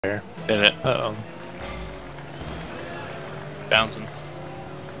there. Did it. Uh-oh. Bouncing.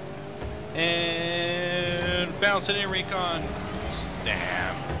 And bouncing in recon.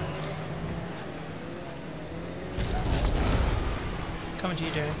 Damn. Coming to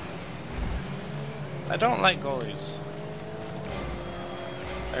you, Jerry. I don't like goalies.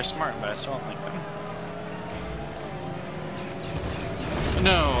 They're smart, but I still don't like them.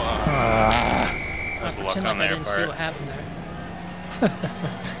 No. There's luck on their didn't see what part. happened there.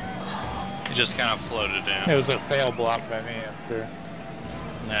 It just kind of floated in. It was a fail block by me, I'm sure.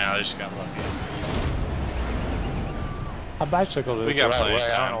 Nah, they just got lucky. I bicycled it We the got right plenty way. of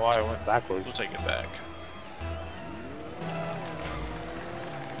I time. don't know why I went backwards. We'll take it back.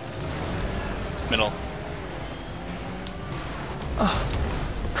 Middle.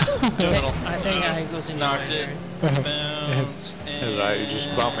 Middle. I think I was in your Knocked way, it. Jerry. Bounce. It was alright, you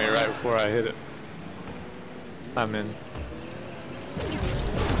just bumped me right before I hit it. I'm in.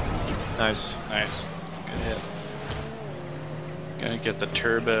 Nice. Nice. Good hit. Gonna get the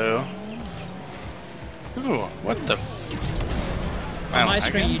turbo. Ooh, what the f... On my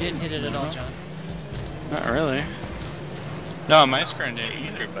screen, you didn't hit it at all, John. Not really. No, on my screen didn't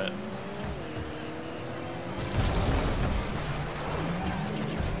either, but...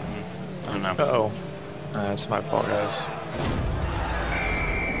 I don't know. Uh-oh. That's my fault, guys.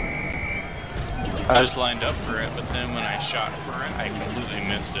 I just lined up for it, but then when I shot for it, I completely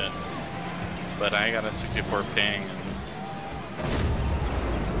missed it. But I got a 64 ping,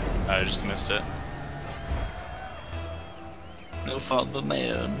 and I just missed it. No fault but my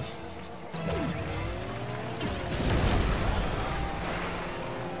own.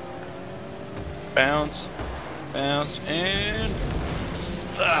 Bounce, bounce, and...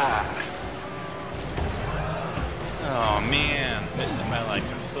 Ah! Oh man, missed it by like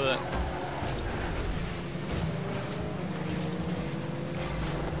a foot.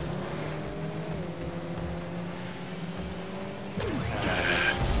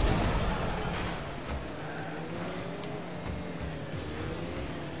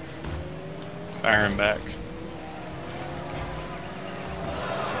 Firing back.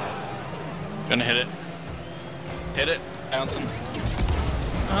 Gonna hit it. Hit it. Bouncing.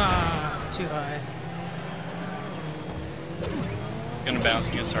 Ah, too high. Gonna bounce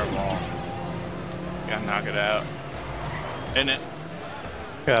against our wall. Gotta knock it out. Hitting it.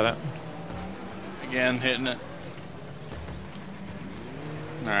 Got it. Again, hitting it.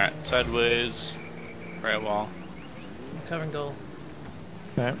 Alright, sideways. Right wall. Covering goal.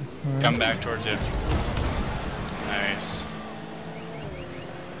 Okay. Come back towards you. Nice.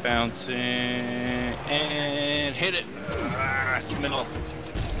 Bouncing and hit it. Ah, it's middle.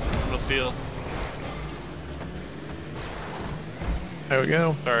 Middle field. There we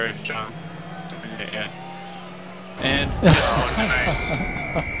go. Sorry, John. Yeah. And oh, nice.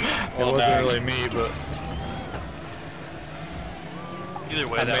 It Well wasn't done. really me, but Either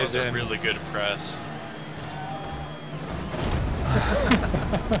way, that was a really good press.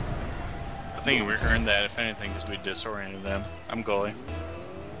 I think we earned that, if anything, because we disoriented them. I'm goalie.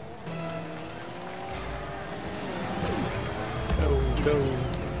 go.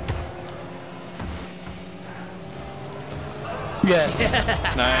 Yes.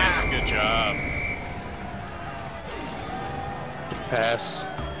 Nice, good job. Pass.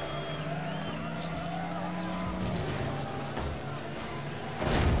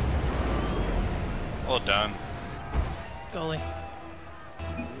 Well done. Goalie.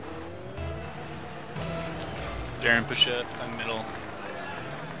 Darren, push up, I'm middle.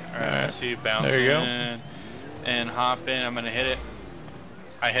 Alright, I see you bouncing. There you go. And hop in. I'm gonna hit it.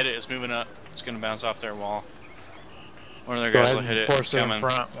 I hit it. It's moving up. It's gonna bounce off their wall. One of their guys will hit it. It's Force it in coming.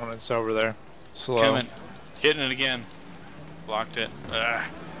 front when it's over there. Slow. Coming. Hitting it again. Blocked it. Ugh.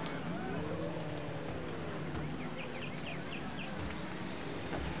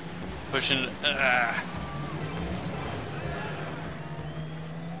 Pushing it. Ugh.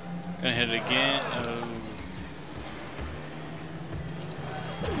 Gonna hit it again. Oh.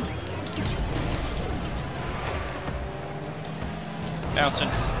 Bouncing.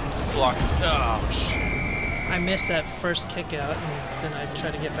 Blocked. Oh, shit. I missed that first kick out, and then I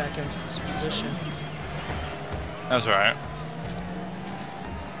tried to get back into this position. That's alright.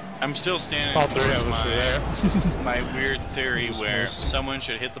 I'm still standing All three of us are there. my weird theory Just where missed. someone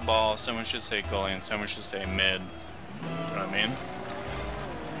should hit the ball, someone should say goalie, and someone should say mid. You know what I mean?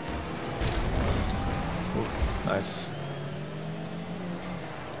 Nice.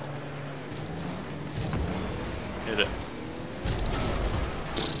 Hit it.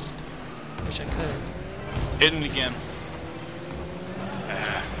 Wish I could. Hitting it again.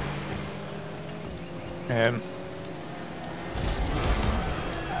 Ah.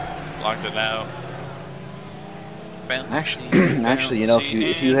 Locked it out. Actually, you know,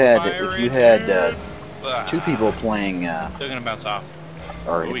 if you had two people playing They're gonna bounce off.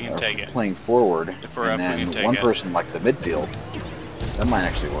 or we can take it. playing forward, If we're and up, we can then take one it. person like the midfield, that might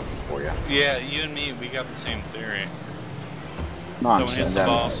actually work for you. Yeah, you and me, we got the same theory. No, I'm Someone hits saying the that.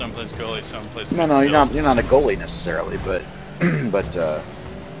 ball, some plays goalie, some plays No, midfield. you're not a goalie necessarily, but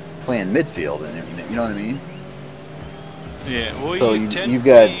playing midfield, and you know what I mean. Yeah, well, So you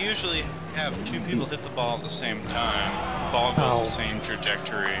usually have two people hit the ball at the same time. The ball goes the same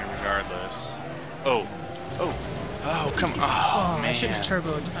trajectory regardless. Oh, come on. Oh, I should have man.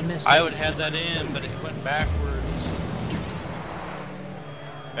 turboed. I missed. I would have that in, but it went backwards.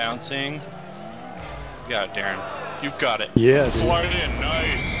 Bouncing. You got it, Darren. You got it. Yeah, dude. Fly it in.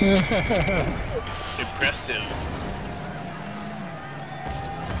 Nice. Impressive.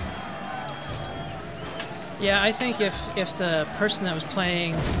 Yeah, I think if the person that was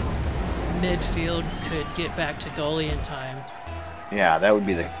playing midfield could get back to goalie in time. Yeah, that would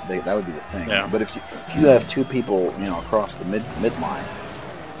be the thing. Yeah. But if you have two people, you know, across the midline.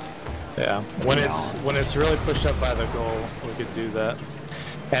 Yeah, when it's really pushed up by the goal, we could do that.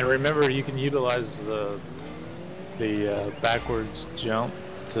 And remember, you can utilize the backwards jump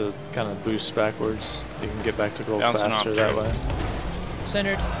to kind of boost backwards. You can get back to goal Bouncing faster off, that Dave. way.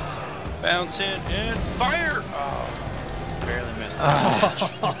 Centered. Bounce in and fire! Oh, barely missed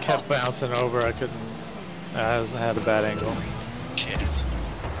it. Kept bouncing over. I couldn't. I had a bad angle. Shit.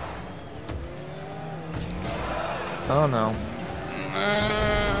 Oh no.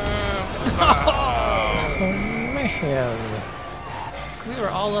 Oh, Man. We were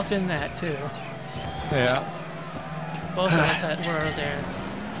all up in that too. Yeah. Both of us were there.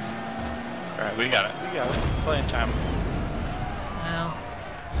 Alright, we got it. Playing time. Well,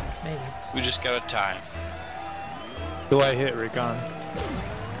 maybe. We just got a tie. Do I hit Recon?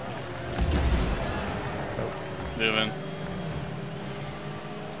 Moving.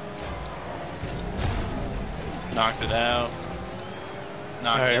 Knocked it out.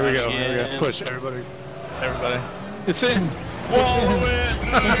 Knocked Alright, it here we out go. again. Here we go. Push everybody. Everybody. It's in. Whoa,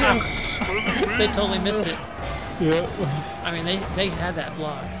 it! They totally missed it. Yep. I mean, they had that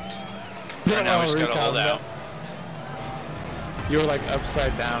blocked. Right now we just gotta hold out. You were like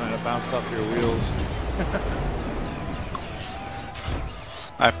upside down and it bounced off your wheels.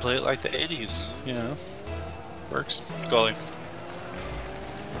 I play it like the 80s, you know. Works. Goalie.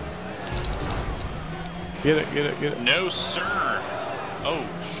 Get it, get it, get it. No, sir. Oh,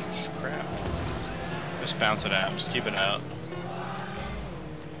 crap. Just bounce it out. Just keep it out.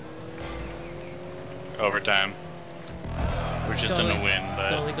 Overtime. We're just in a win,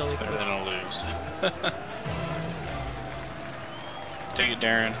 but Goalie, it's goalie, better goalie. than a lose. Take it,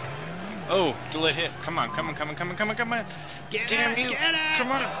 Darren. Oh, delayed hit. Come on, come on, come on, come on, come on, come on. Damn you.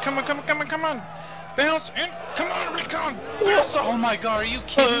 Come on, come on, come on, come on, come on. Bounce and come on, Recon. Bounce. Oh my god, are you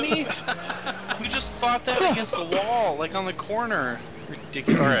kidding me? We just fought that against the wall, like on the corner.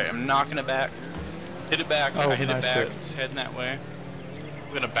 Ridiculous. Alright, I'm knocking it back. Hit it back. Oh, I hit it nice back. hit. It's heading that way.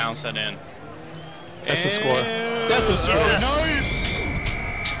 We're gonna bounce that in. That's a score. And- That's a score. Nice!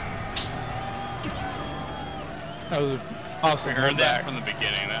 That was an awesome. We heard that back. from the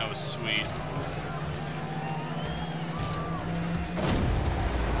beginning. That was sweet.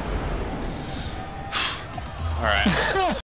 Alright.